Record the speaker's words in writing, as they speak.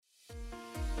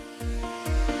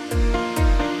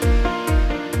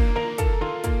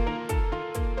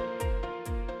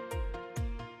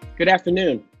Good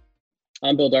afternoon.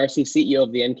 I'm Bill Darcy, CEO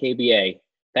of the NKBA.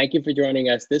 Thank you for joining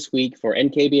us this week for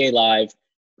NKBA Live,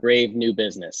 Brave New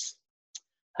Business.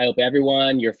 I hope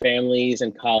everyone, your families,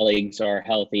 and colleagues are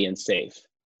healthy and safe.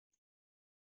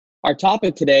 Our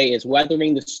topic today is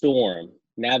weathering the storm,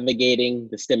 navigating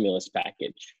the stimulus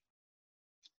package.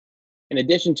 In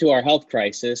addition to our health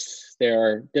crisis, there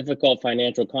are difficult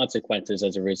financial consequences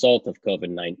as a result of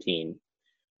COVID-19.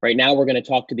 Right now, we're going to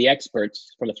talk to the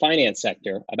experts from the finance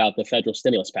sector about the federal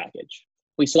stimulus package.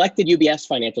 We selected UBS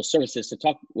Financial Services to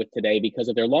talk with today because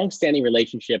of their longstanding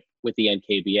relationship with the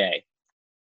NKBA.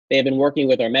 They have been working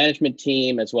with our management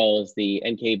team as well as the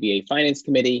NKBA Finance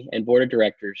Committee and Board of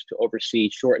Directors to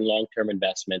oversee short and long-term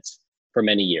investments for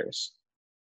many years.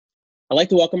 I'd like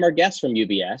to welcome our guests from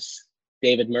UBS,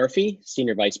 David Murphy,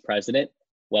 Senior Vice President,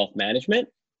 Wealth Management,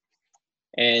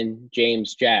 and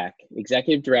James Jack,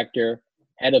 Executive Director,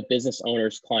 Head of Business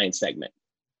Owners Client Segment.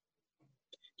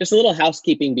 Just a little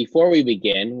housekeeping before we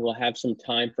begin. We'll have some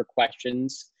time for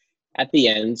questions at the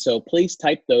end, so please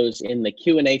type those in the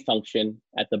Q&A function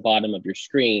at the bottom of your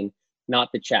screen, not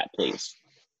the chat, please.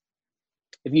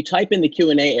 If you type in the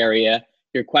Q&A area,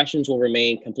 your questions will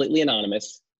remain completely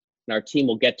anonymous, and our team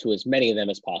will get to as many of them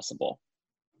as possible.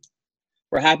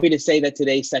 We're happy to say that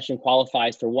today's session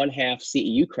qualifies for 1/2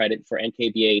 CEU credit for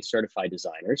NKBA certified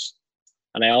designers.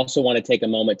 And I also want to take a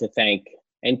moment to thank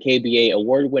NKBA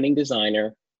award-winning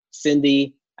designer,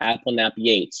 Cindy Appleknap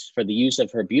Yates, for the use of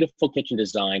her beautiful kitchen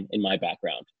design in my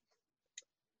background.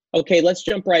 Okay, let's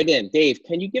jump right in. Dave,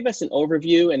 can you give us an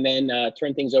overview and then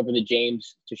turn things over to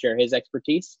James to share his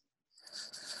expertise?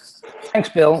 Thanks,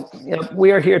 Bill.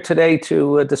 We are here today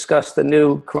to discuss the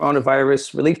new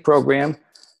coronavirus relief program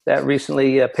that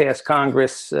recently passed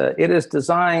Congress. It is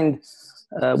designed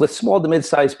with small to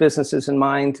mid-sized businesses in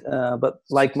mind, but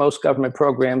like most government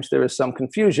programs, there is some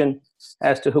confusion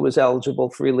as to who is eligible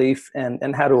for relief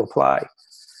and how to apply.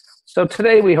 So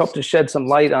today we hope to shed some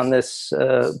light on this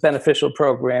beneficial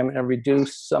program and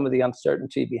reduce some of the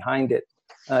uncertainty behind it.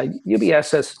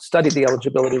 UBS has studied the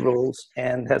eligibility rules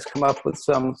and has come up with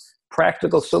some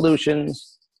practical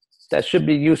solutions that should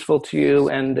be useful to you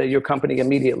and your company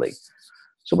immediately.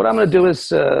 So what I'm going to do is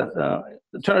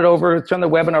turn the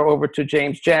webinar over to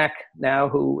James Jack now,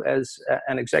 who is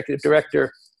an executive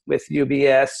director with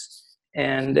UBS,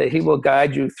 and he will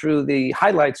guide you through the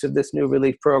highlights of this new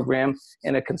relief program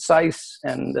in a concise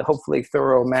and hopefully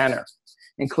thorough manner,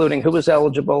 including who is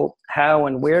eligible, how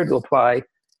and where to apply,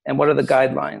 and what are the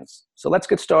guidelines. So let's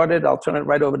get started. I'll turn it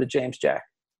right over to James Jack.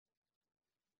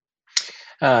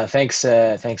 Thanks,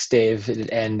 Dave,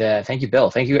 and thank you, Bill.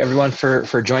 Thank you, everyone,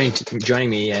 for joining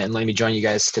me and letting me join you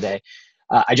guys today.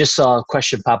 I just saw a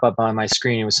question pop up on my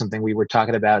screen. It was something we were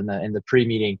talking about in the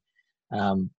pre-meeting.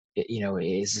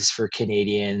 Is this for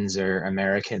Canadians or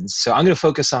Americans? So I'm going to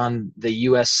focus on the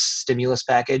U.S. stimulus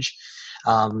package.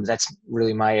 That's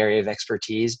really my area of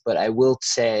expertise. But I will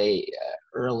say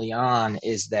early on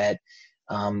is that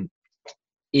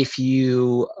if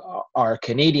you are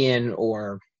Canadian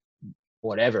or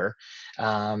whatever,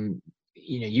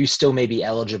 you still may be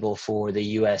eligible for the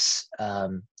U.S.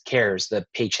 CARES, the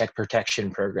Paycheck Protection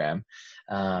Program,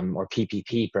 or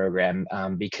PPP program,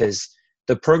 because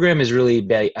the program is really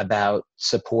about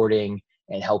supporting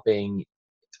and helping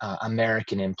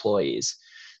American employees.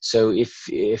 So if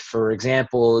for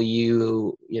example,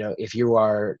 if you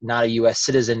are not a U.S.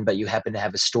 citizen, but you happen to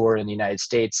have a store in the United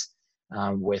States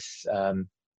with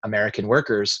American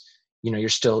workers, you're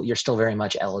still very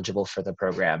much eligible for the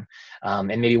program.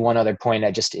 And maybe one other point,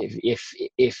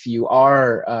 if you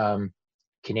are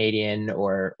Canadian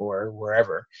or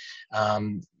wherever,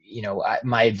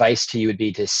 my advice to you would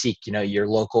be to seek, your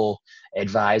local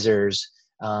advisors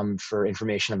for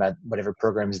information about whatever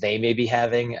programs they may be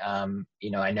having.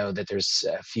 I know that there's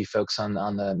a few folks on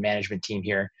the management team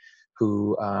here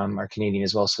who are Canadian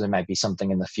as well, so there might be something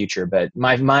in the future. But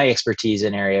my expertise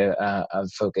and area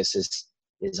of focus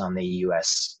is on the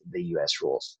U.S.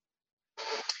 rules.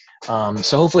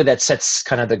 So hopefully that sets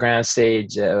kind of the ground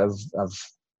stage of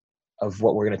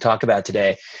what we're going to talk about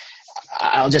today.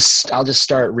 I'll just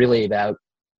start really about,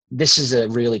 this is a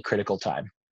really critical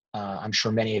time. I'm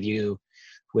sure many of you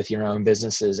with your own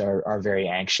businesses are very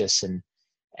anxious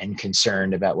and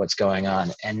concerned about what's going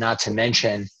on, and not to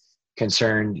mention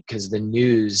concerned because the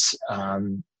news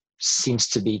seems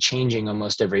to be changing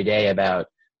almost every day about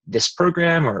this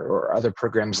program or other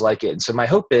programs like it. And so my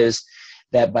hope is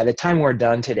that by the time we're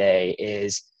done today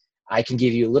is I can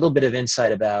give you a little bit of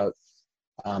insight about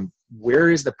where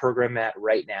is the program at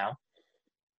right now,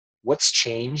 what's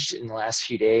changed in the last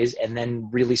few days, and then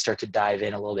really start to dive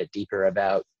in a little bit deeper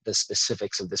about the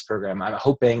specifics of this program. I'm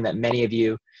hoping that many of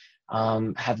you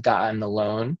have gotten the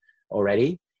loan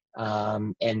already.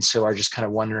 And so are just kind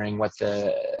of wondering what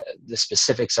the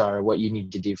specifics are, what you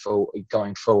need to do for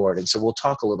going forward. And so we'll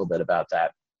talk a little bit about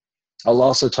that. I'll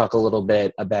also talk a little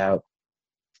bit about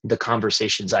the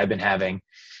conversations I've been having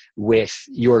with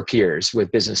your peers,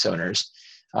 with business owners.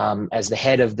 As the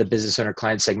head of the business owner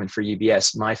client segment for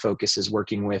UBS, my focus is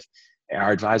working with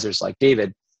our advisors like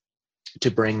David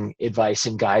to bring advice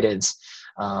and guidance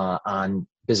on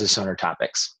business owner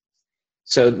topics.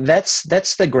 So that's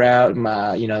the ground,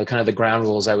 kind of the ground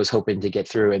rules I was hoping to get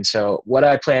through. And so what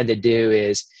I plan to do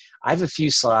is I have a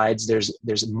few slides.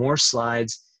 There's more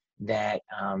slides that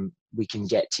we can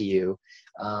get to you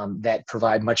that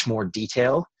provide much more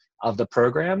detail of the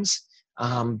programs.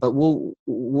 But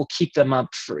we'll keep them up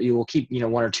we'll keep,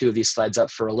 one or two of these slides up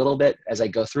for a little bit as I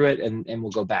go through it, and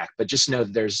we'll go back. But just know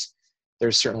that there's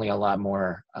certainly a lot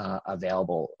more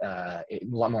available, a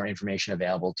lot more information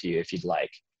available to you if you'd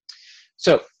like.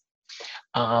 So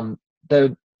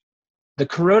the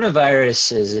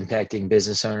coronavirus is impacting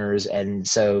business owners. And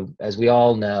so as we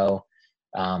all know,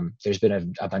 there's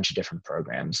been a bunch of different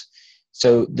programs.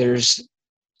 So there's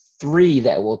 3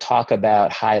 that we'll talk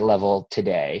about high level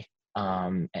today.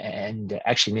 And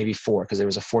actually maybe 4, because there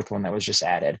was a 4th one that was just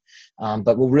added.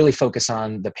 But we'll really focus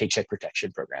on the Paycheck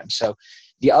Protection Program. So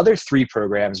the other 3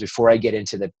 programs before I get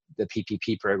into the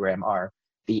PPP program are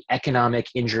the Economic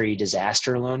Injury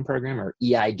Disaster Loan Program, or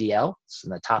EIDL. It's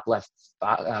in the top left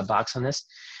box on this.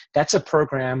 That's a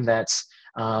program that's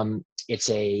it's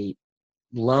a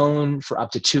loan for up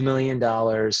to $2 million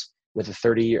with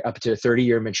up to a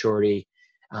 30-year maturity,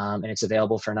 and it's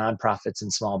available for nonprofits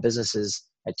and small businesses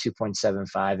at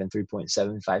 2.75 and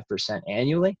 3.75%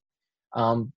 annually.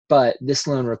 But this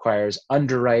loan requires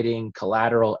underwriting,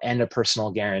 collateral, and a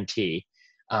personal guarantee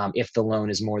if the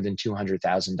loan is more than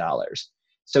 $200,000.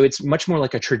 So it's much more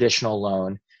like a traditional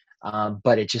loan,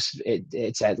 but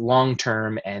it's at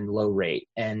long-term and low rate.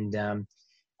 And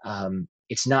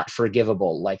it's not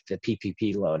forgivable like the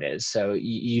PPP loan is. So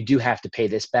you do have to pay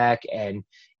this back. And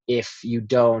if you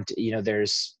don't,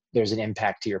 there's an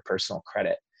impact to your personal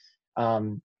credit.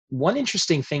 One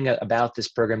interesting thing about this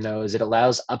program, though, is it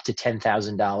allows up to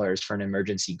 $10,000 for an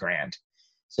emergency grant.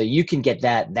 So you can get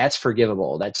that. That's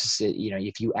forgivable. That's just,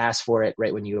 if you ask for it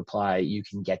right when you apply, you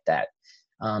can get that.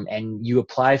 And you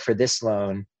apply for this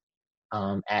loan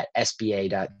at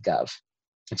sba.gov.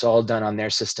 It's all done on their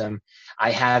system. I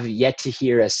have yet to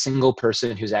hear a single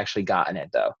person who's actually gotten it,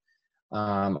 though.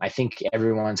 I think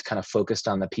everyone's kind of focused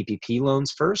on the PPP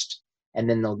loans first, and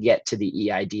then they'll get to the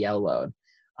EIDL loan.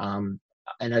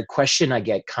 And a question I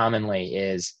get commonly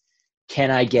is, can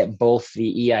I get both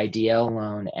the EIDL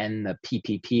loan and the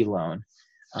PPP loan?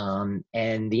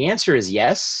 And the answer is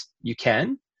yes, you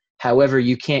can. However,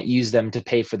 you can't use them to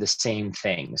pay for the same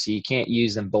thing. So you can't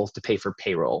use them both to pay for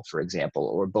payroll, for example,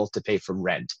 or both to pay for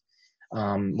rent.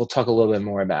 We'll talk a little bit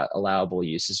more about allowable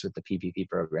uses with the PPP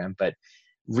program, but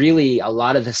really a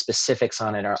lot of the specifics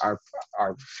on it are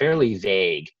fairly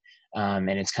vague, and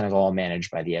it's kind of all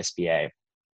managed by the SBA.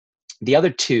 The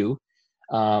other 2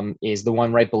 is the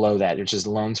one right below that, which is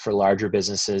loans for larger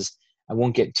businesses. I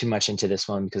won't get too much into this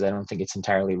one because I don't think it's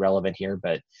entirely relevant here,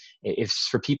 but it's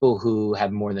for people who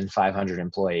have more than 500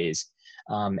 employees.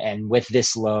 And with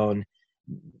this loan,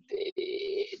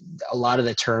 a lot of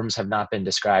the terms have not been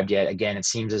described yet. Again, it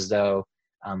seems as though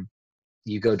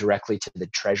you go directly to the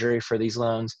Treasury for these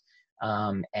loans,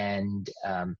 and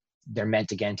they're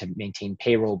meant, again, to maintain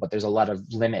payroll, but there's a lot of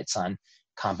limits on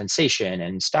compensation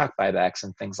and stock buybacks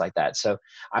and things like that. So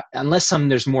unless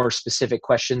there's more specific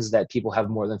questions that people have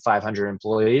more than 500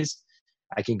 employees,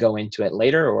 I can go into it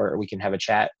later, or we can have a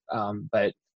chat.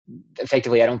 But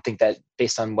effectively, I don't think that,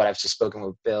 based on what I've just spoken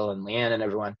with Bill and Leanne and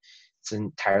everyone, it's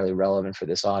entirely relevant for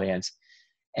this audience.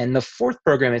 And the 4th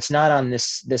program, it's not on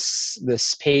this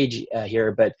page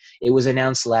here, but it was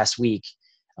announced last week.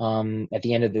 At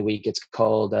the end of the week, it's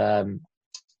called the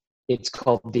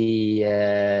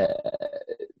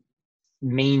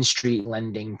Main Street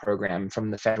Lending Program from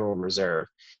the Federal Reserve.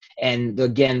 And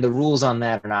again, the rules on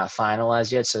that are not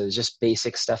finalized yet, so just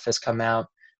basic stuff has come out.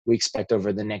 We expect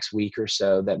over the next week or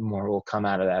so that more will come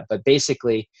out of that. But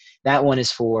basically, that one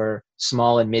is for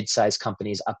small and mid-sized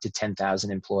companies up to 10,000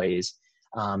 employees.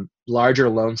 Larger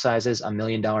loan sizes, $1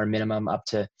 million minimum, up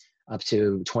to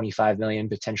 25 million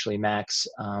potentially max,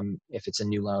 if it's a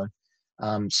new loan.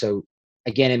 So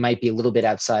again, it might be a little bit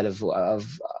outside of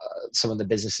some of the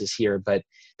businesses here, but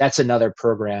that's another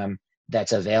program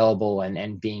that's available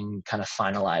and being kind of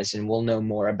finalized, and we'll know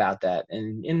more about that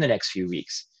in the next few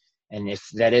weeks. And if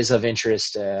that is of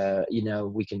interest,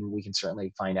 we can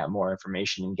certainly find out more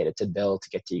information and get it to Bill to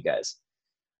get to you guys.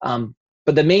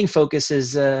 But the main focus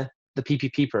is the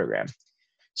PPP program.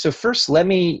 So first, let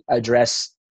me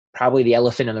address probably the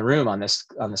elephant in the room on this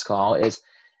call. Is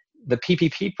the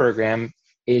PPP program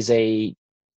is a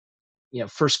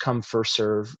first come first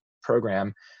serve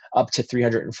program up to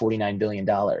 $349 billion.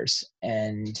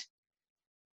 And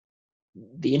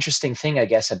the interesting thing, I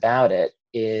guess, about it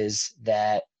is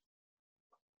that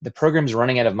the program's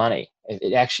running out of money.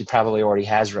 It actually probably already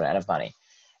has run out of money.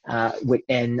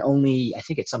 And only, I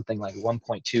think it's something like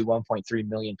 1.2, 1.3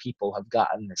 million people have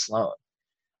gotten this loan.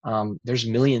 There's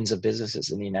millions of businesses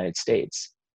in the United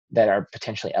States that are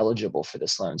potentially eligible for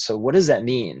this loan. So what does that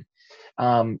mean?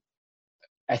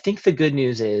 I think the good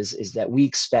news is that we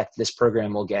expect this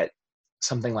program will get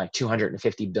something like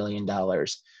 $250 billion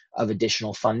of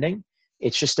additional funding.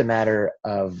 It's just a matter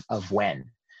of when.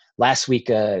 Last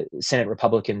week, Senate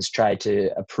Republicans tried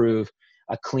to approve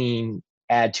a clean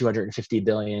add $250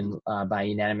 billion by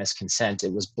unanimous consent.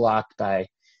 It was blocked by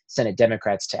Senate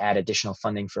Democrats to add additional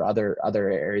funding for other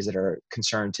areas that are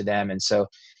concerned to them. And so,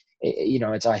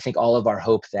 it's, I think, all of our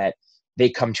hope that they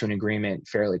come to an agreement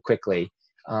fairly quickly,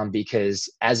 because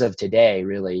as of today,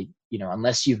 really,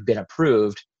 unless you've been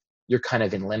approved, you're kind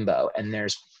of in limbo. And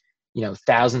there's,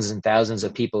 thousands and thousands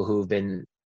of people who've been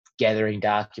gathering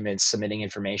documents, submitting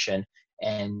information,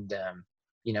 and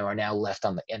are now left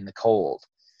in the cold.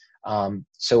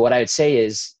 So what I would say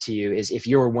is to you is, if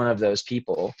you're one of those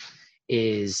people,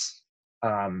 is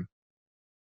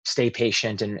stay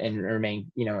patient and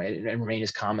remain, and remain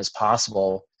as calm as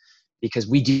possible, because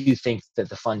we do think that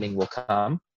the funding will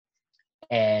come.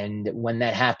 And when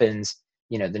that happens,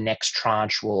 the next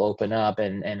tranche will open up,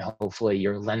 and hopefully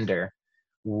your lender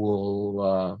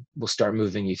will start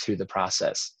moving you through the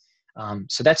process.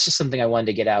 So that's just something I wanted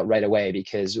to get out right away,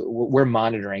 because we're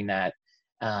monitoring that,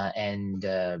 and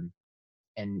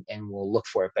we'll look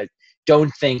for it. But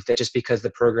don't think that just because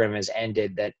the program has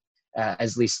ended, that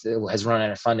at least it has run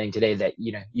out of funding today, that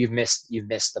you've missed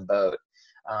the boat.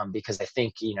 Because I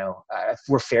think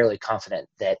we're fairly confident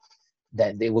that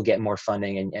they will get more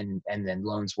funding, and then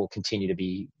loans will continue to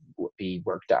be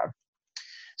worked on.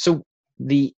 So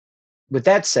with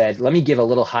that said, let me give a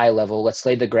little high level. Let's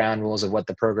lay the ground rules of what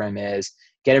the program is,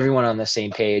 get everyone on the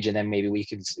same page, and then maybe we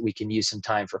can use some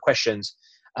time for questions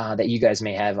that you guys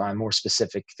may have on more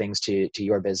specific things to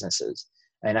your businesses.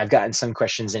 And I've gotten some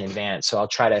questions in advance, so I'll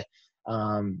try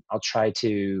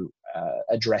to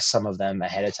address some of them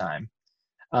ahead of time.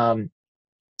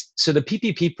 So the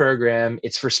PPP program,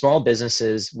 it's for small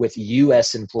businesses with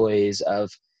U.S. employees of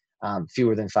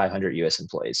fewer than 500 U.S.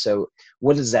 employees. So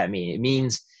what does that mean? It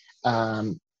means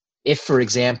if, for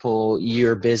example,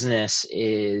 your business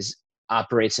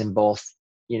operates in both,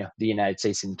 the United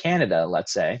States and Canada,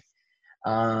 let's say,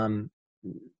 the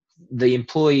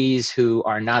employees who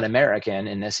are not American,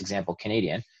 in this example,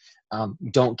 Canadian,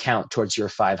 don't count towards your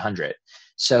 500.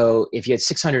 So if you had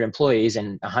 600 employees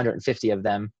and 150 of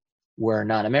them were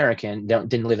not American,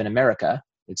 didn't live in America,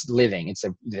 it's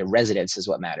the residence is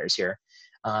what matters here,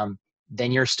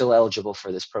 then you're still eligible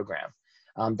for this program.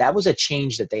 That was a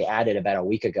change that they added about a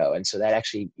week ago. And so that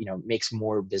actually, makes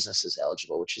more businesses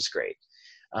eligible, which is great.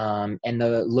 And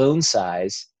the loan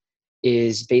size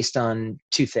is based on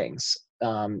two things.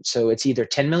 So it's either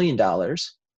 $10 million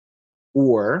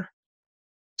or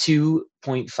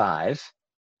 2.5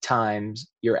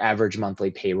 times your average monthly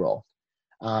payroll,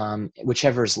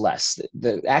 whichever is less.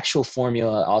 The actual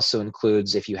formula also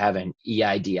includes if you have an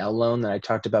EIDL loan that I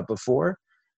talked about before,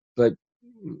 but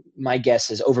my guess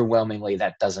is overwhelmingly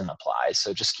that doesn't apply.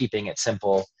 So just keeping it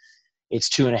simple, it's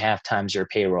 2.5 times your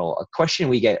payroll. A question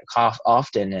we get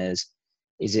often is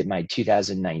it my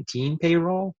 2019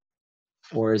 payroll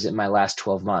or is it my last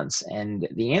 12 months? And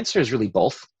the answer is really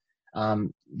both.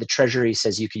 The Treasury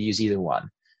says you could use either one.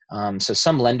 So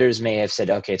some lenders may have said,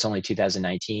 okay, it's only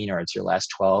 2019 or it's your last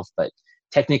 12, but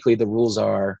technically the rules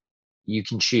are you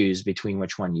can choose between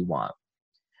which one you want.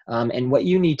 And what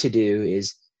you need to do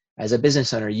is, as a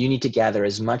business owner, you need to gather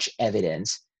as much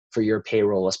evidence for your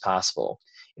payroll as possible.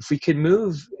 If we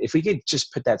could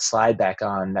just put that slide back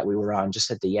on that we were on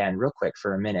just at the end real quick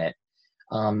for a minute.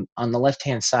 On the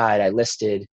left-hand side, I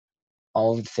listed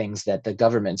all of the things that the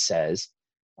government says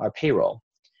are payroll.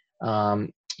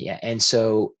 And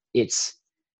so it's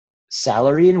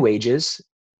salary and wages,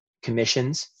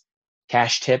 commissions,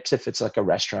 cash tips if it's like a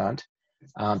restaurant,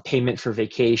 payment for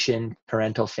vacation,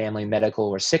 parental, family, medical,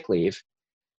 or sick leave,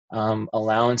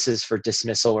 allowances for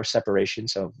dismissal or separation,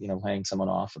 so laying someone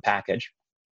off a package,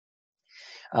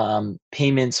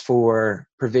 payments for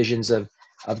provisions of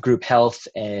group health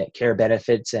care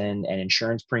benefits and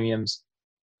insurance premiums,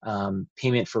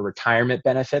 payment for retirement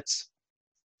benefits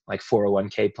like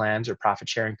 401k plans or profit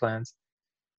sharing plans,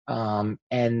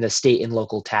 and the state and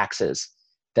local taxes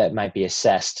that might be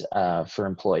assessed for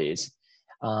employees.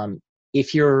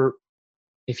 If you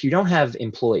don't have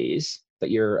employees,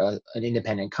 but you're an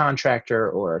independent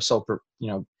contractor or a sole,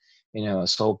 a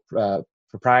sole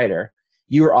proprietor,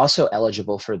 you are also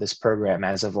eligible for this program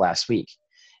as of last week.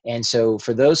 And so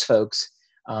for those folks,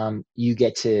 you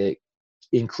get to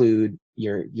include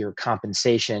your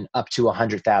compensation up to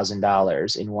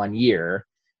 $100,000 in 1 year,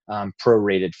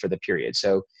 prorated for the period.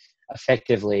 So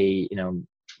effectively,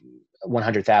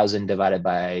 100,000 divided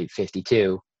by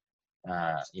 52,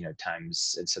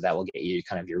 times, and so that will get you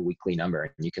kind of your weekly number,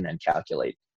 and you can then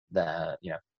calculate that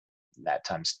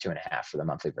times 2.5 for the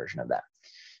monthly version of that.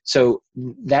 So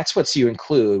that's what you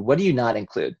include. What do you not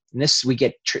include? And this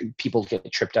people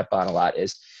get tripped up on a lot,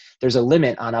 is there's a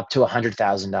limit on up to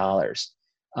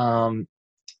 $100,000.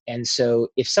 And so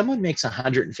if someone makes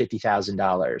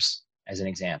 $150,000 as an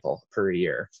example per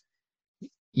year,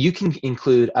 you can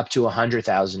include up to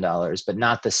 $100,000, but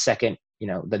not the second,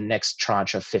 the next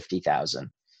tranche of 50,000.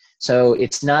 So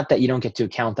it's not that you don't get to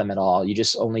count them at all. You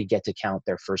just only get to count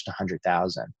their first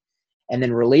 100,000. And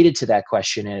then related to that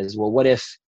question is, well, what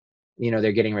if,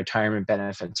 they're getting retirement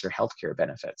benefits or healthcare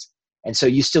benefits? And so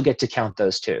you still get to count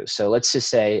those too. So let's just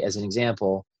say, as an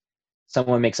example,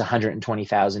 someone makes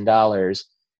 $120,000,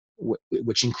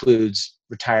 which includes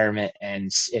retirement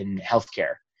and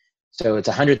healthcare. So it's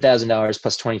 $100,000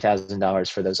 plus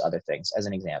 $20,000 for those other things, as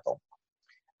an example.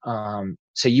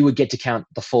 So you would get to count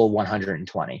the full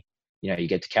 120. You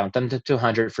get to count them to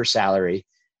 100 for salary,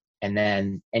 and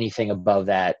then anything above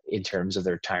that in terms of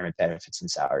the retirement benefits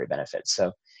and salary benefits.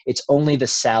 So it's only the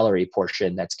salary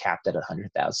portion that's capped at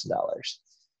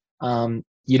 $100,000.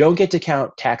 You don't get to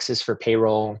count taxes for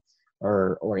payroll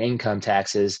or income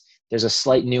taxes. There's a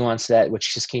slight nuance to that,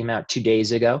 which just came out 2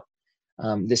 days ago.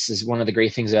 This is one of the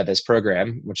great things about this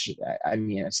program, which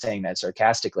I'm saying that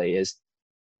sarcastically, is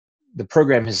the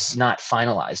program is not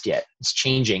finalized yet. It's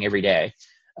changing every day.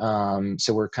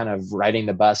 So we're kind of riding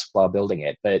the bus while building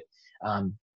it. But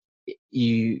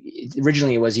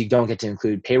originally it was you don't get to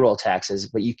include payroll taxes,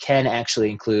 but you can actually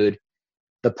include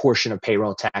the portion of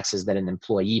payroll taxes that an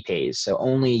employee pays. So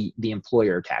only the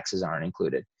employer taxes aren't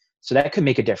included. So that could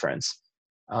make a difference.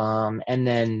 And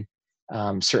then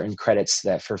certain credits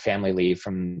that for family leave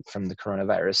from the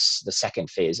coronavirus, the second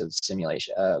phase of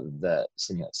the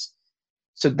stimulus.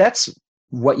 So that's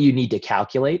what you need to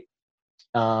calculate.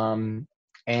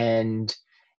 And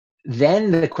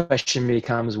then the question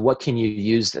becomes, what can you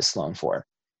use this loan for?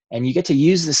 And you get to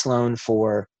use this loan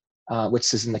for,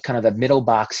 which is in the kind of the middle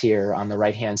box here on the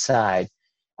right-hand side,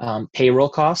 payroll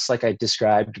costs, like I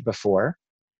described before,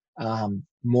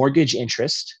 mortgage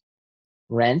interest,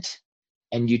 rent,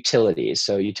 and utilities.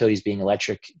 So utilities being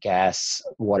electric, gas,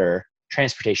 water,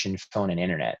 transportation, phone, and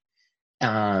internet.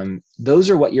 Those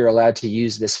are what you're allowed to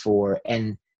use this for,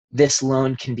 and this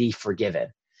loan can be forgiven.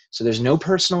 So there's no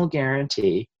personal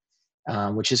guarantee,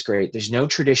 which is great. There's no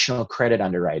traditional credit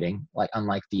underwriting,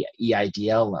 unlike the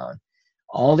EIDL loan.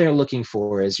 All they're looking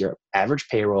for is your average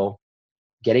payroll,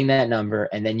 getting that number,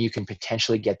 and then you can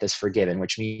potentially get this forgiven,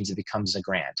 which means it becomes a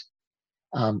grant.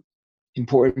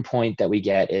 Important point that we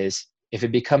get is, if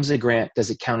it becomes a grant, does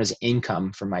it count as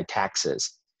income for my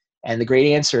taxes? And the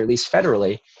great answer, at least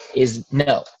federally, is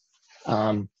no.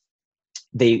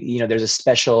 There's a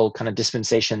special kind of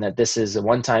dispensation that this is a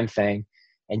one-time thing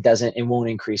and won't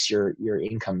increase your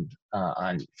income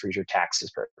for your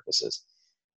taxes purposes.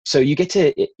 So you get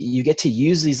to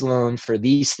use these loans for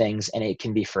these things, and it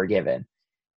can be forgiven.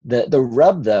 The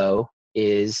rub, though,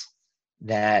 is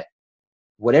that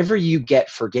whatever you get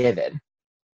forgiven,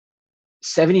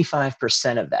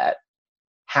 75% of that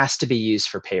has to be used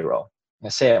for payroll. I'll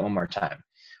say it one more time.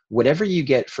 Whatever you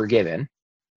get forgiven,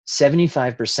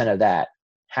 75% of that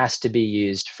has to be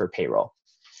used for payroll.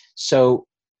 So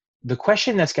the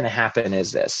question that's going to happen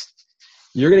is this.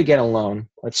 You're going to get a loan.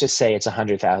 Let's just say it's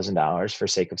 $100,000 for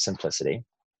sake of simplicity.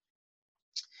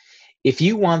 If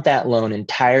you want that loan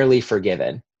entirely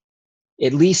forgiven,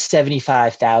 at least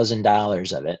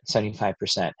 $75,000 of it,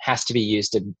 75%, has to be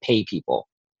used to pay people.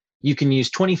 You can use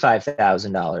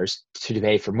 $25,000 to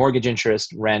pay for mortgage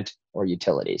interest, rent, or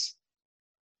utilities.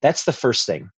 That's the first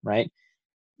thing, right?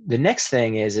 The next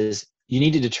thing is you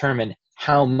need to determine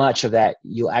how much of that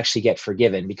you'll actually get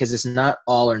forgiven, because it's not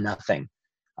all or nothing.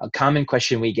 A common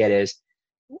question we get is,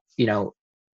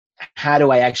 how do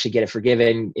I actually get it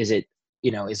forgiven? Is it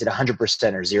 100% or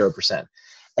 0%?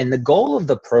 And the goal of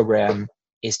the program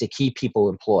is to keep people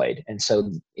employed. And so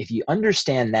if you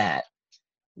understand that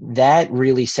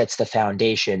really sets the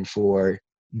foundation for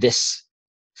this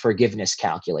forgiveness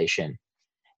calculation.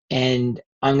 And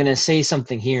I'm going to say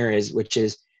something here which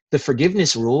is the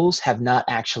forgiveness rules have not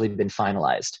actually been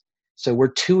finalized. So we're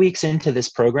 2 weeks into this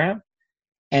program,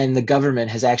 and the government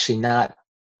has actually not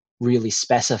really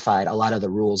specified a lot of the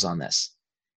rules on this.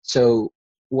 So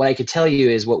what I could tell you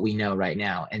is what we know right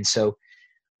now. And so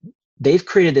they've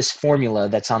created this formula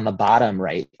that's on the bottom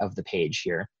right of the page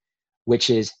here, which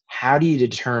is how do you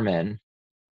determine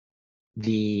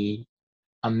the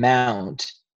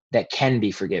amount that can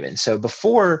be forgiven? So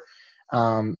before,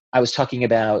 I was talking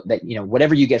about that,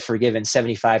 whatever you get forgiven,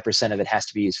 75% of it has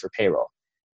to be used for payroll.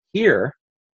 Here,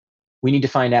 we need to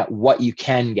find out what you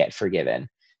can get forgiven.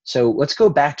 So let's go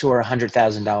back to our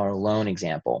 $100,000 loan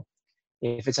example.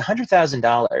 If it's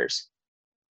 $100,000,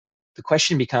 the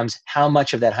question becomes, how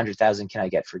much of that $100,000 can I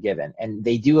get forgiven? And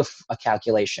they do a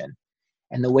calculation.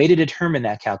 And the way to determine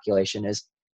that calculation is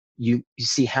you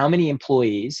see how many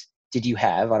employees did you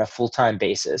have on a full-time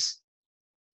basis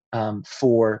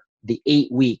for the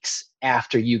 8 weeks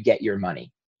after you get your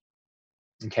money.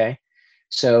 Okay?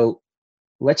 So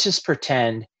let's just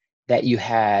pretend that you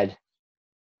had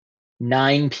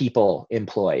 9 people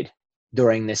employed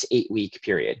during this 8-week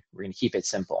period. We're going to keep it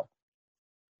simple.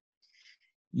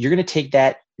 You're going to take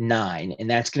that 9, and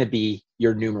that's going to be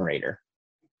your numerator.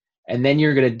 And then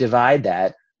you're going to divide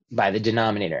that by the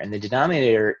denominator. And the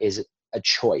denominator is a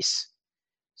choice.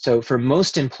 So for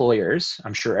most employers,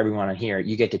 I'm sure everyone on here,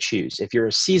 you get to choose. If you're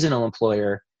a seasonal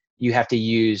employer, you have to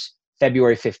use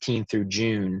February 15th through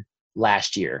June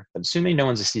last year. But assuming no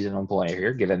one's a seasonal employer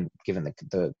here, given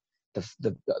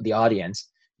the audience,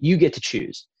 you get to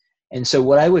choose. And so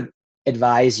what I would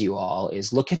advise you all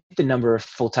is look at the number of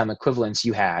full-time equivalents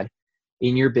you had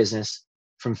in your business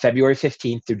from February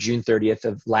 15th through June 30th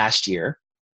of last year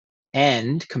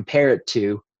and compare it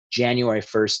to January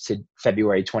 1st to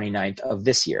February 29th of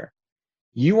this year.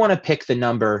 You want to pick the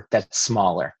number that's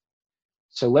smaller.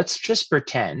 So let's just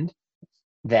pretend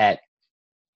that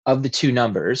of the two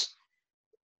numbers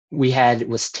we had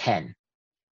was 10.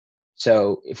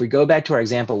 So if we go back to our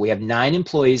example, we have 9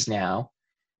 employees now,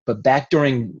 but back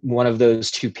during one of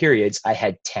those 2 periods, I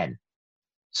had 10.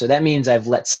 So that means I've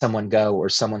let someone go or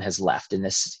someone has left in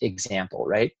this example,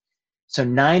 right? So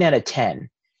 9 out of 10,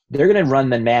 they're going to run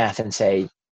the math and say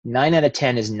 9 out of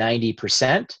 10 is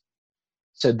 90%.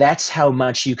 So that's how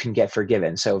much you can get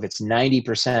forgiven. So if it's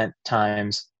 90%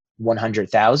 times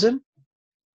 100,000,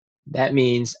 that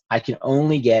means I can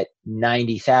only get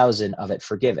 90,000 of it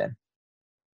forgiven.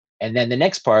 And then the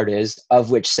next part is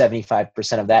of which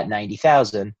 75% of that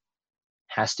 90,000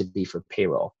 has to be for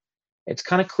payroll. It's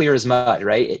kind of clear as mud,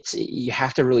 right? You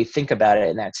have to really think about it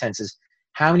in that sense is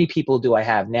how many people do I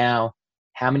have now?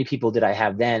 How many people did I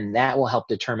have then? That will help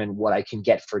determine what I can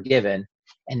get forgiven.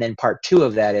 And then part 2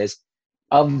 of that is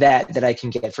of that I can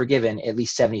get forgiven, at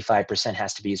least 75%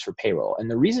 has to be used for payroll.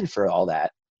 And the reason for all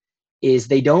that is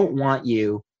they don't want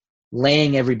you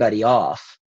laying everybody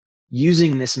off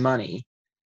using this money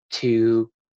to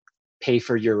pay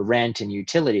for your rent and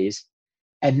utilities,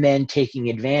 and then taking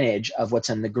advantage of what's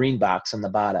in the green box on the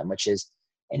bottom, which is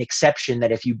an exception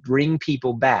that if you bring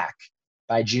people back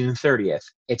by June 30th,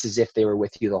 it's as if they were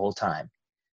with you the whole time.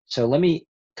 So let me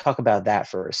talk about that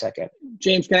for a second.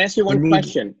 James, can I ask you one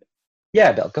question?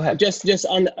 Yeah, Bill, go ahead. Just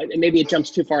on, maybe it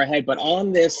jumps too far ahead, but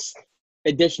on this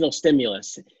additional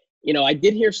stimulus, I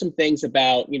did hear some things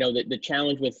about, the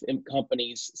challenge with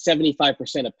companies,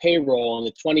 75% of payroll and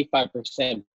the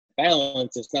 25%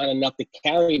 balance is not enough to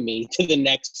carry me to the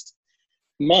next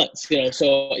months.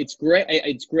 So it's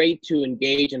great to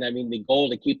engage, and the goal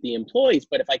to keep the employees,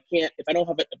 but if I don't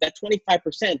have it, if that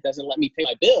 25% doesn't let me pay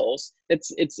my bills,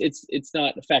 it's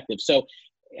not effective. So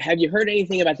have you heard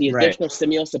anything about the additional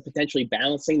stimulus of potentially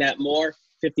balancing that more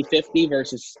 50-50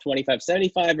 versus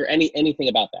 25-75 or anything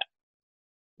about that?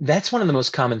 That's one of the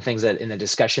most common things that in the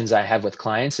discussions I have with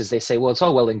clients is they say, well, it's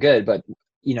all well and good, but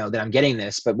that I'm getting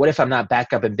this, but what if I'm not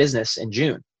back up in business in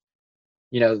June?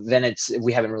 Then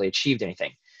we haven't really achieved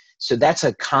anything. So that's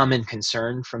a common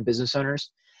concern from business owners.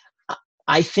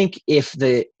 I think if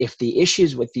the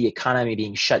issues with the economy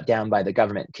being shut down by the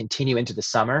government continue into the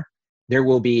summer, there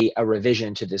will be a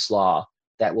revision to this law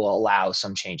that will allow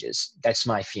some changes. That's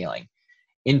my feeling.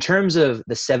 In terms of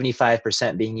the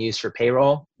 75% being used for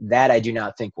payroll, that I do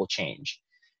not think will change,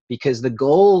 because the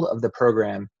goal of the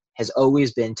program has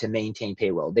always been to maintain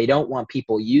payroll. They don't want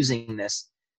people using this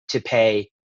to pay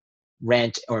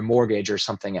rent or mortgage or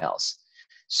something else.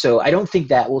 So I don't think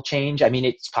that will change.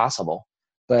 It's possible,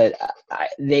 but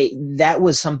that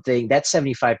was something, that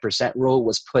 75% rule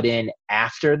was put in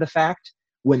after the fact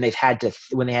when they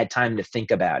had time to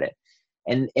think about it.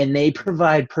 And they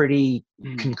provide pretty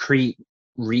concrete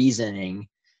reasoning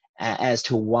as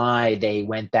to why they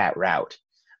went that route.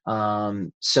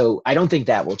 So I don't think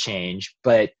that will change,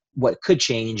 but what could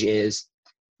change is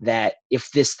that if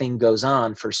this thing goes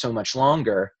on for so much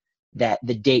longer, that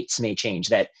the dates may change,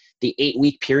 that the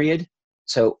 8-week period,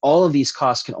 so all of these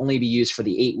costs can only be used for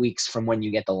the 8 weeks from when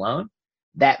you get the loan,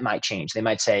 that might change. They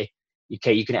might say,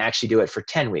 okay, you can actually do it for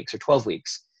 10 weeks or 12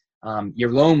 weeks.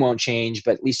 Your loan won't change,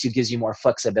 but at least it gives you more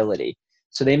flexibility.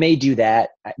 So they may do that.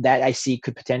 That I see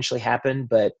could potentially happen,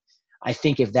 but I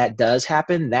think if that does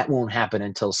happen, that won't happen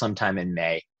until sometime in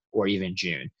May or even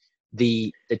June.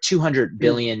 The $200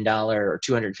 billion or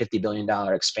 $250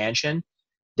 billion expansion,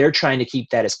 they're trying to keep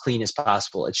that as clean as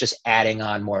possible. It's just adding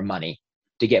on more money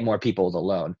to get more people to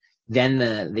loan. Then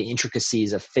the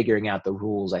intricacies of figuring out the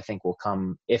rules, I think, will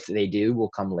come, if they do, will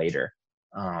come later.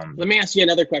 Let me ask you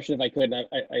another question, if I could.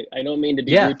 I don't mean to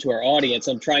be Yeah. rude to our audience.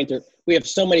 We have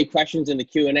so many questions in the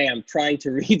Q&A. I'm trying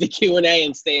to read the Q&A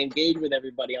and stay engaged with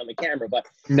everybody on the camera. But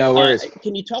No worries.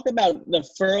 can you talk about the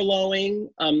furloughing?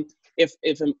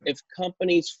 If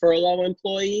companies furlough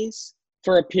employees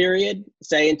for a period,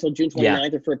 say until June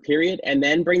 29th, or for a period, and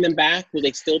then bring them back, will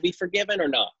they still be forgiven or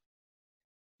not?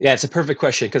 Yeah, it's a perfect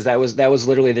question, because that was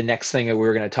literally the next thing that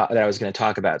I was going to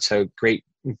talk about. So great,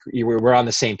 we're on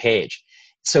the same page.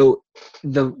 So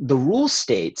the rule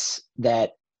states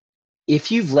that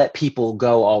if you've let people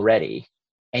go already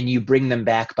and you bring them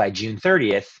back by June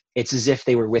 30th, it's as if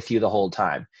they were with you the whole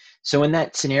time. So in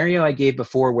that scenario I gave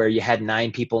before, where you had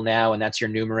 9 people now and that's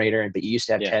your numerator, but you used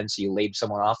to have 10, so you laid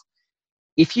someone off.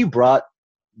 If you brought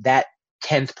that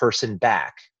 10th person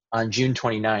back on June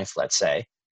 29th, let's say,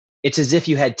 it's as if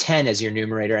you had 10 as your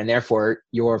numerator, and therefore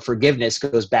your forgiveness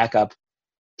goes back up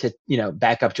to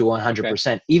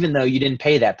 100%, even though you didn't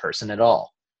pay that person at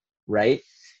all, right?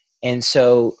 And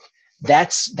so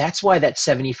that's why that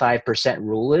 75%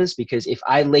 rule is, because if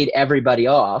I laid everybody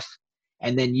off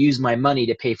and then used my money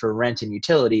to pay for rent and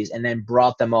utilities and then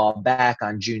brought them all back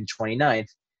on June 29th,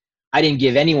 I didn't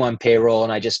give anyone payroll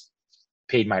and I just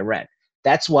paid my rent.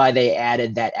 That's why they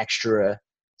added that extra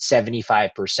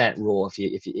 75% rule,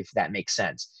 if that makes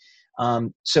sense.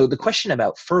 So the question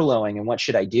about furloughing and what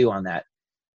should I do on that,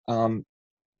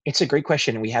 it's a great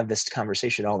question, and we have this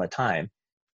conversation all the time.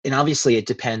 And obviously it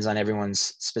depends on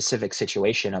everyone's specific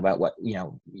situation about what,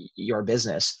 your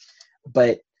business.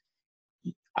 But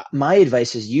my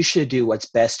advice is you should do what's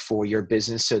best for your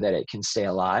business so that it can stay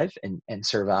alive and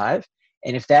survive.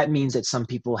 And if that means that some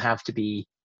people have to be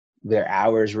their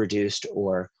hours reduced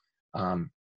or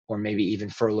maybe even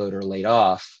furloughed or laid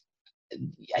off,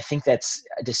 I think that's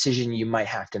a decision you might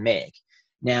have to make.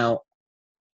 Now,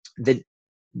 the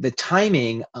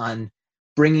timing on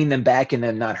bringing them back and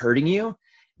them not hurting you,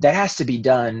 that has to be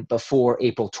done before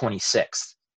April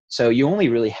 26th. So you only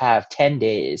really have 10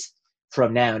 days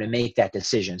from now to make that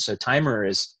decision. So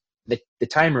the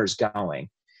timer is going.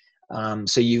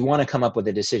 So you want to come up with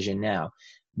a decision now.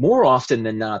 More often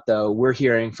than not, though, we're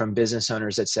hearing from business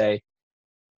owners that say,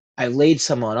 I laid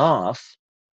someone off,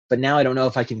 but now I don't know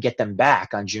if I can get them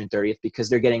back on June 30th because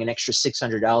they're getting an extra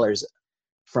 $600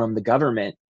 from the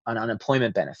government on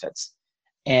unemployment benefits.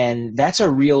 And that's a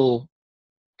real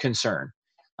concern.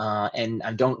 And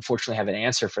I don't fortunately have an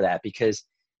answer for that, because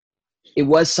it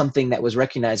was something that was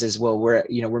recognized as, well,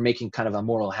 we're making kind of a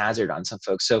moral hazard on some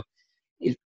folks. So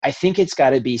I think it's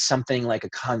got to be something like a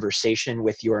conversation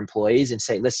with your employees and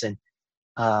say, listen,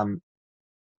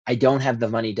 I don't have the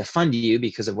money to fund you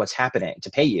because of what's happening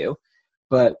to pay you.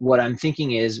 But what I'm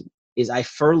thinking is I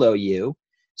furlough you,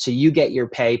 so you get your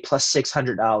pay plus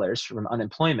 $600 from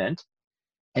unemployment,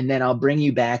 and then I'll bring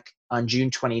you back on June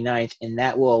 29th, and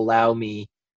that will allow me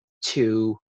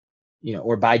to,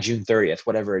 or by June 30th,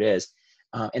 whatever it is,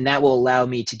 and that will allow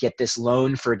me to get this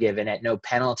loan forgiven at no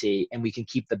penalty, and we can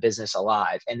keep the business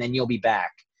alive, and then you'll be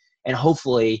back. And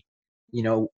hopefully,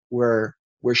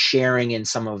 we're sharing in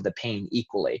some of the pain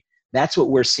equally. That's what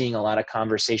we're seeing a lot of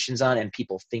conversations on, and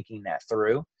people thinking that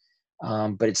through.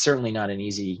 But it's certainly not an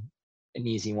easy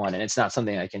one, and it's not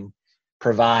something I can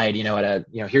provide,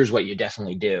 here's what you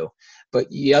definitely do. But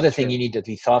the other thing you need to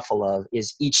be thoughtful of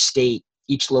is each state,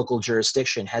 each local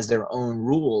jurisdiction has their own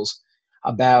rules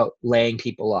about laying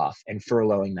people off and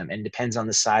furloughing them, and depends on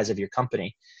the size of your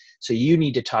company. So you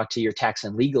need to talk to your tax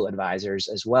and legal advisors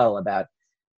as well about,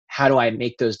 how do I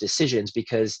make those decisions?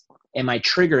 Because am I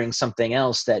triggering something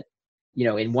else that,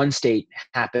 in one state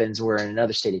happens where in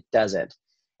another state it doesn't?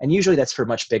 And usually that's for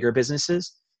much bigger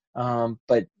businesses.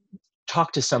 But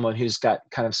talk to someone who's got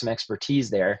kind of some expertise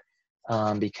there,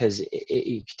 because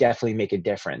it definitely make a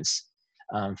difference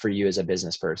for you as a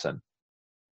business person.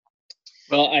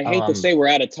 Well, I hate to say we're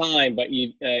out of time, but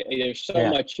there's so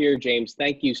much here, James.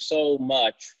 Thank you so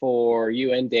much for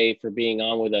you and Dave for being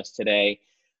on with us today.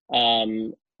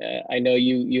 I know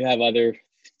you have other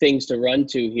things to run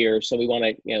to here, so we want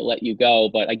to let you go.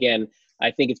 But again,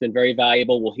 I think it's been very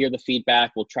valuable. We'll hear the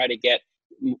feedback. We'll try to get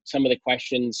some of the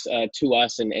questions to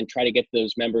us and try to get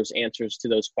those members answers to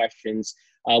those questions.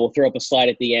 We'll throw up a slide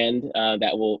at the end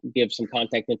that will give some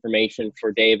contact information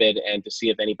for David and to see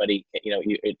if anybody, at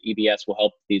EBS will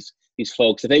help these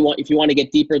folks. If you want to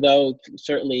get deeper though,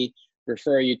 certainly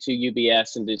refer you to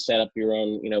UBS and to set up your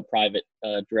own, private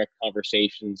direct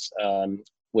conversations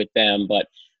with them. But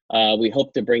we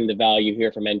hope to bring the value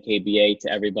here from NKBA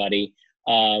to everybody.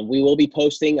 We will be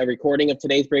posting a recording of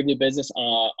today's Brave New Business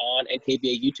on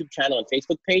NKBA YouTube channel and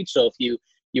Facebook page. So if you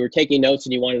were taking notes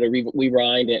and you wanted to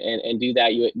rewind and do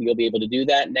that, you'll be able to do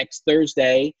that. Next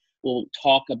Thursday, we'll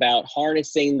talk about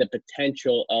harnessing the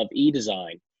potential of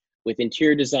e-design with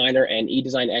interior designer and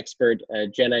e-design expert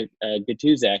Jenna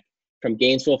Gatuzek from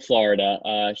Gainesville,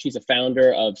 Florida. She's a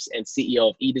founder and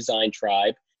CEO of eDesign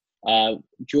Tribe.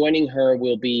 Joining her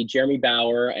will be Jeremy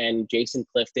Bauer and Jason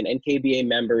Clifton, NKBA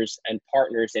members and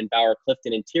partners in Bauer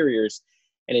Clifton Interiors,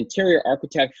 an interior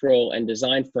architectural and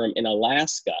design firm in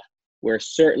Alaska, where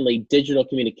certainly digital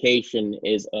communication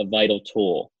is a vital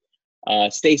tool.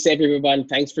 Stay safe, everyone.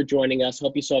 Thanks for joining us.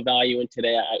 Hope you saw value in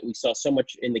today. We saw so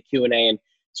much in the Q&A, and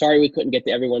sorry we couldn't get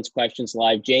to everyone's questions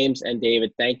live. James and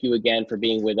David, thank you again for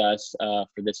being with us for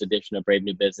this edition of Brave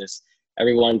New Business.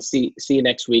 Everyone, see you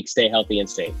next week. Stay healthy and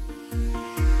safe.